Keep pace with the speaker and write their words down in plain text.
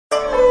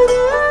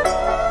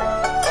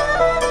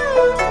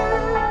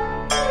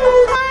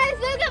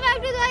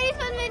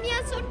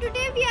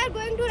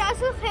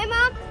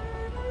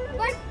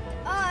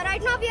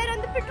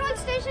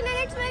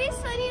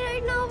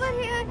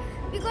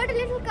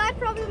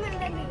come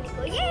and then we will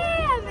go.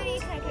 Yay! I'm very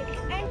excited.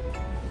 And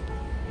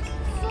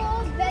so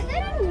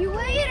weather in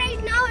UAE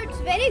right now, it's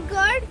very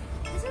good.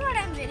 This is what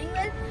I'm wearing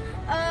well.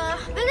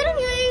 Weather in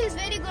UAE is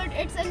very good.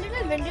 It's a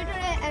little windy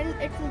today and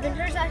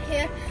winters are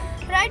here.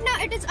 Right now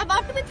it is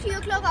about to be 3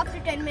 o'clock after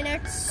 10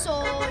 minutes. So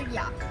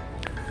yeah.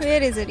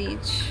 Where is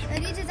AREEJ?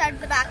 AREEJ is at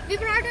the back. We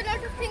brought a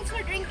lot of things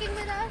for drinking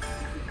with us.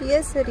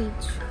 Yes,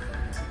 AREEJ.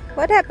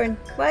 What happened?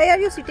 Why are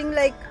you sitting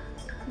like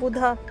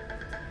Buddha?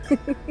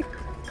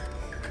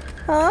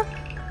 Huh?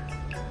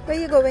 Where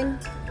are you going?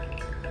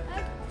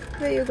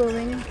 Where are you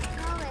going?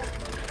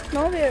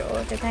 Nowhere.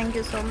 Okay, thank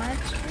you so much.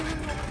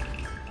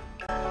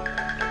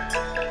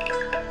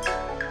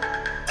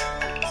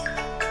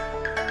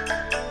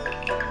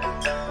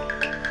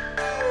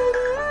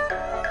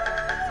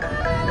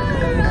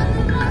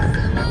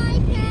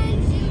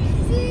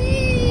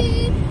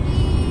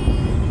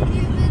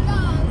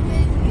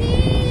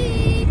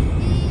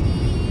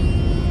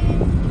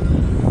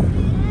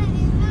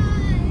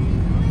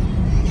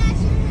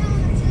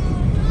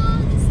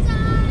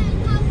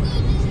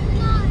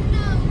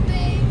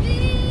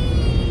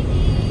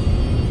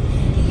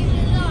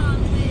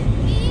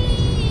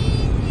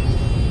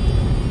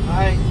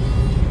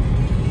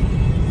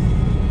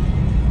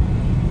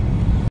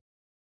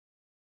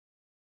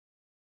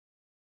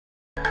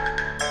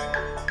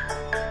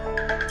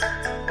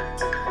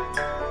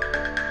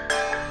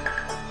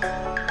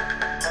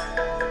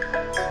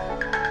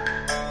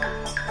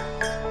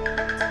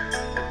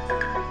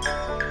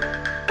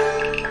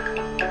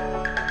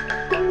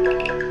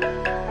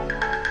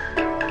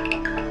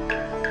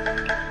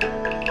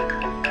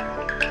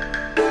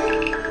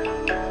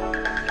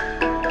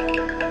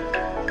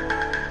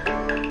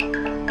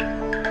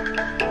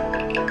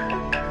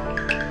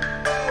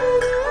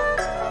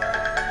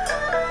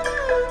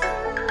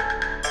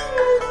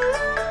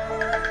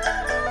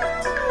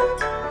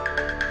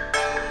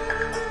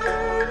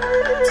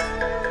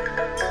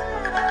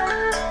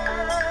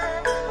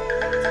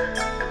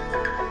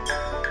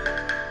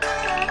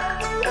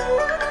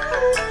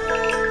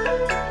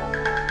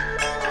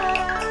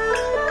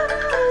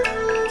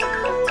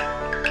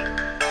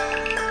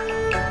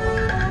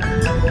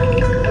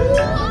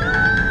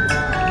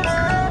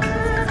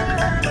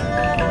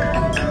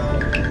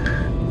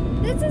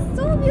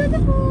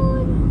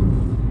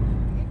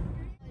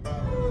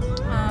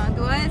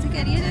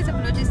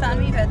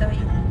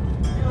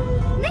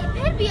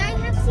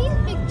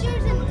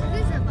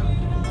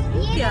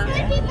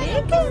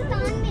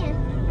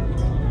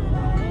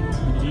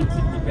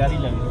 प्यारी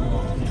लग रही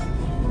है।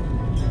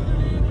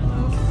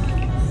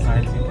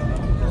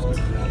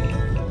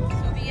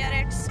 So we are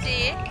at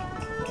stay.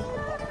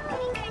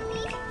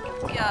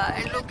 Yeah,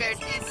 and look at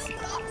this.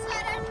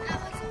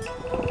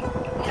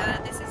 Yeah,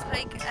 this is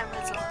like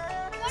Amazon.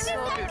 So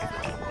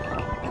beautiful.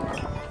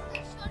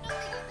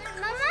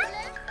 Mama,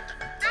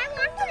 I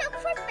want to look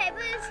for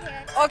pebbles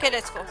here. Okay,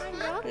 let's go.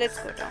 Let's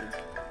go down.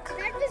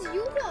 That is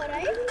you,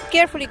 right?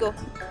 Carefully go.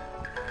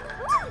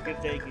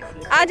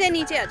 आ जाए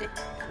नीचे आ जाए.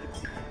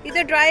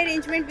 इधर dry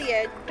arrangement भी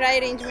है, dry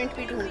arrangement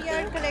भी ढूंढते हैं. We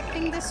are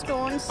collecting the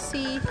stones.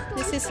 See,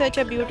 this is such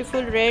a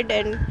beautiful red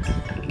and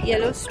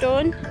yellow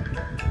stone,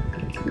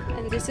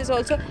 and this is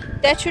also,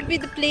 that should be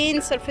the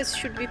plain surface,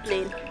 should be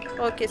plain.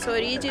 Okay, so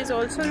AREEJ is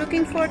also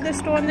looking for the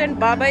stones, and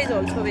Baba is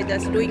also with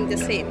us doing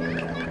the same.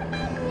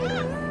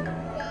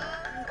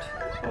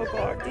 Oh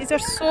God, these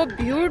are so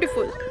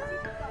beautiful.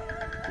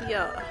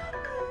 Yeah,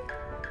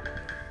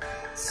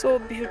 so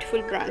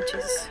beautiful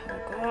branches.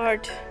 Oh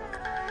God,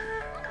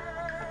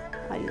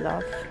 I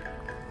love.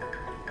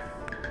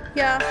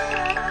 Yeah.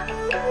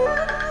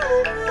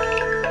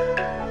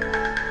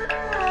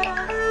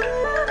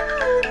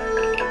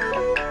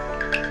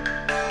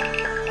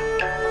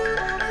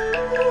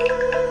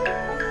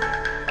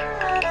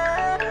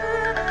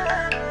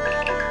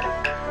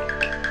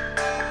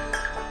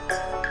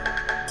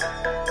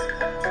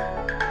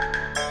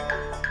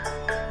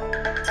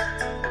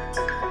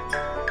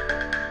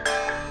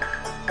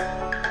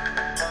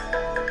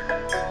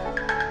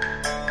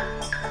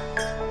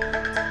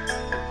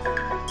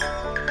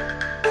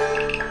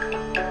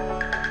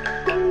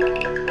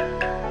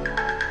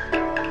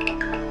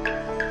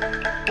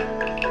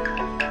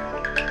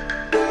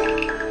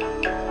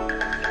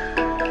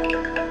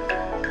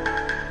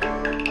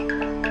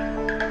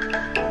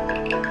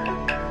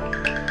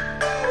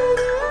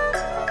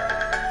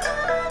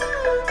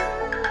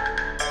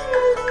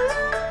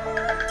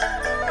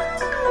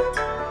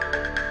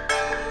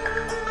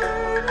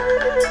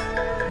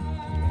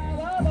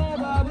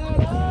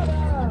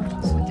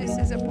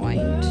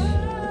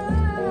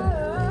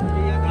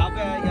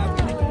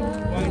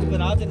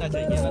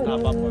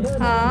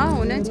 हाँ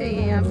होना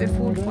चाहिए यहाँ पे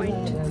food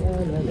point.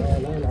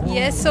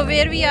 Yes, so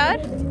where we are,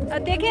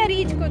 देखें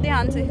AREEJ को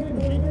ध्यान से.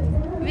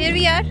 Where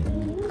we are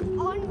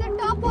On the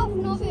top of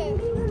nowhere.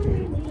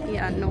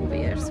 या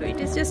nowhere, so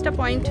it is just a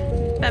point,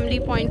 family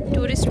point,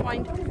 tourist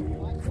point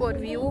for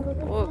view.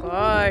 Oh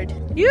God,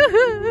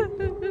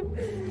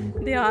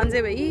 ध्यान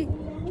से भाई.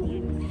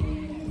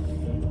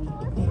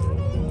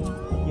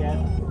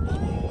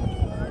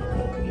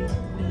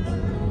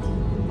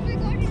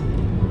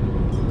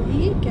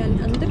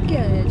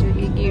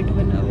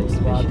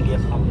 especially.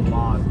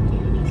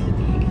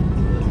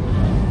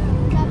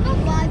 पापा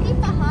वादी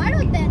पहाड़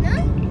होते हैं ना?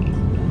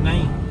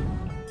 नहीं.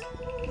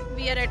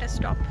 We are at a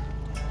stop.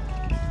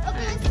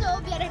 Okay, so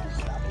we are at a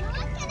stop.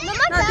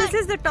 Now this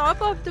is the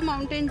top of the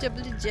mountain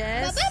Jable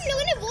Jazz. पापा हम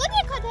लोगों ने वो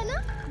देखा था ना?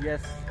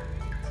 Yes.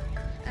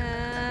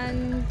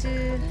 And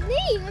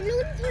नहीं, हम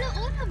लोगों ने थोड़ा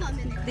और हवा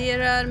में देखा.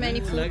 there are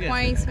many food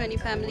points, many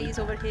families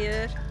over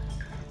here.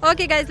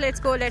 Okay guys, let's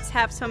go. Let's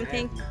have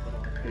something.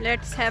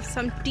 Let's have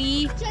some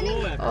tea.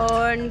 चलेंगे.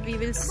 And we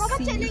will पापा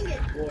see. चलेंगे.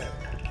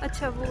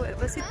 अच्छा वो है,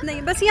 बस इतना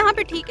ही. बस यहाँ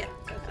पे ठीक है.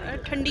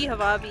 ठंडी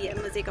हवा भी है,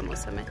 मजे का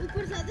मौसम है.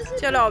 ऊपर ज्यादा से.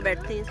 चलो आओ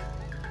बैठते हैं.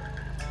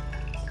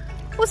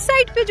 उस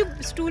साइड पे जो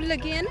स्टूल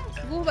लगे हैं ना,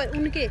 वो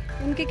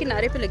उनके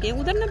किनारे पे लगे हैं.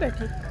 उधर ना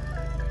बैठे,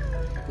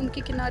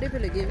 उनके किनारे पे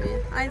लगे हुए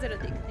हैं. आए जरा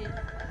देखते हैं.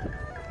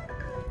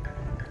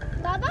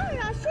 बाबा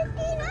राशिद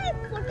की ना एक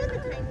फोटो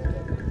दिखाई मुझे.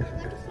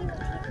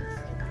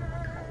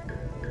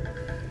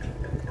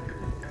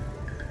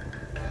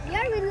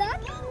 यार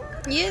व्लॉग?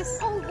 Yes.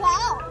 Oh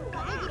wow.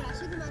 बाबा की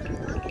राशिद हमारा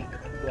व्लॉग है.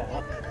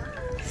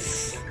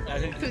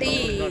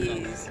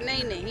 Please.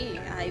 नहीं,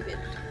 I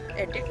will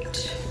edit.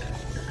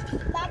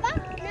 Baba,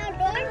 now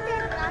don't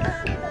tell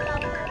Rashi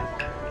about that.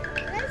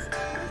 Let's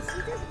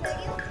see this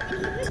video in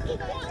English.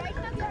 Right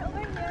now we are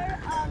over here.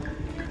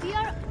 We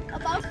are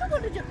about to go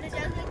to Jable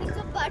Jazz, I think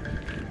so. But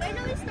right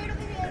now we stayed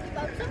over here. We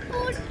bought some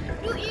food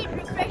to eat,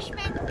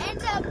 refreshment, and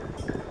we're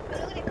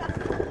going to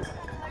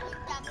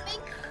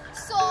camping.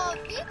 So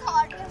we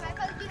thought कि हमारे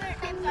पास भी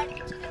time गाड़ी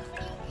की चीजें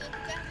पड़ी होगी,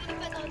 क्योंकि हमें नहीं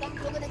पता होता हम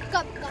लोगों ने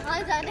कब कहाँ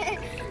जाना है.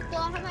 तो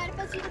हमारे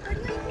पास चीजें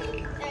पड़ी हुई थी.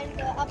 एंड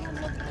अब हम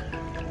लोग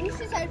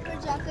दूसरी साइड पर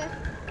जाकर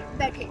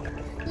बैठे,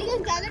 लेकिन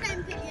ज़्यादा टाइम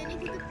के लिए नहीं,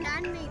 क्योंकि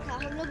प्लान नहीं था.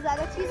 हम लोग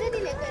ज़्यादा चीज़ें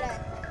नहीं लेकर आए.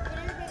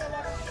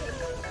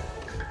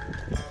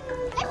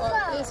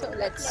 Okay, so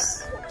let's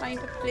find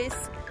a place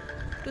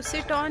to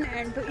sit on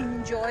and to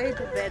enjoy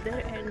the weather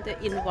and the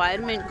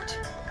environment.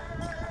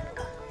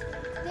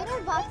 There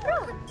are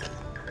bathrooms.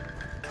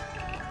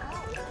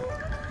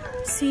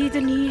 See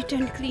the neat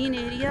and clean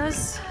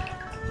areas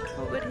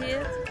over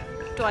here,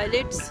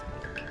 toilets,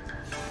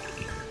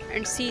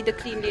 and see the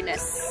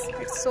cleanliness.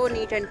 It's so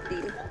neat and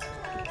clean.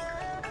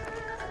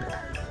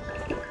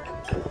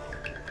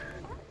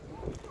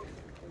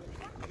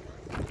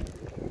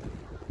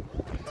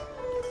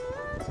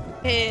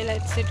 Hey,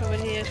 let's sit over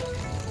here.